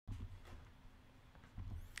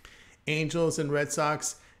Angels and Red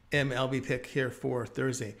Sox, MLB pick here for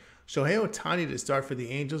Thursday. Shohei Ohtani to start for the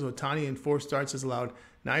Angels. Ohtani in 4 starts has allowed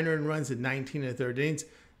 9 earned runs in 19 1/3 innings.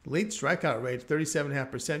 Late strikeout rate,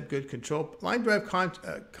 37.5%, good control. Line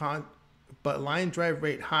drive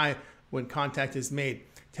rate high when contact is made.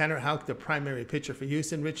 Tanner Houck, the primary pitcher for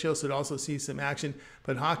Houston. Rich Hill should also see some action,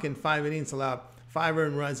 but Houck in 5 innings allowed 5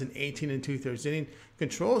 earned runs in 18 2/3 innings.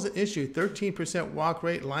 Control is an issue, 13% walk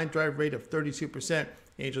rate, line drive rate of 32%.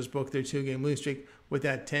 Angels broke their 2-game losing streak with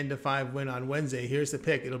that 10-5 win on Wednesday. Here's the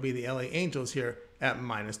pick. It'll be the LA Angels here at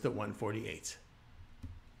 -148.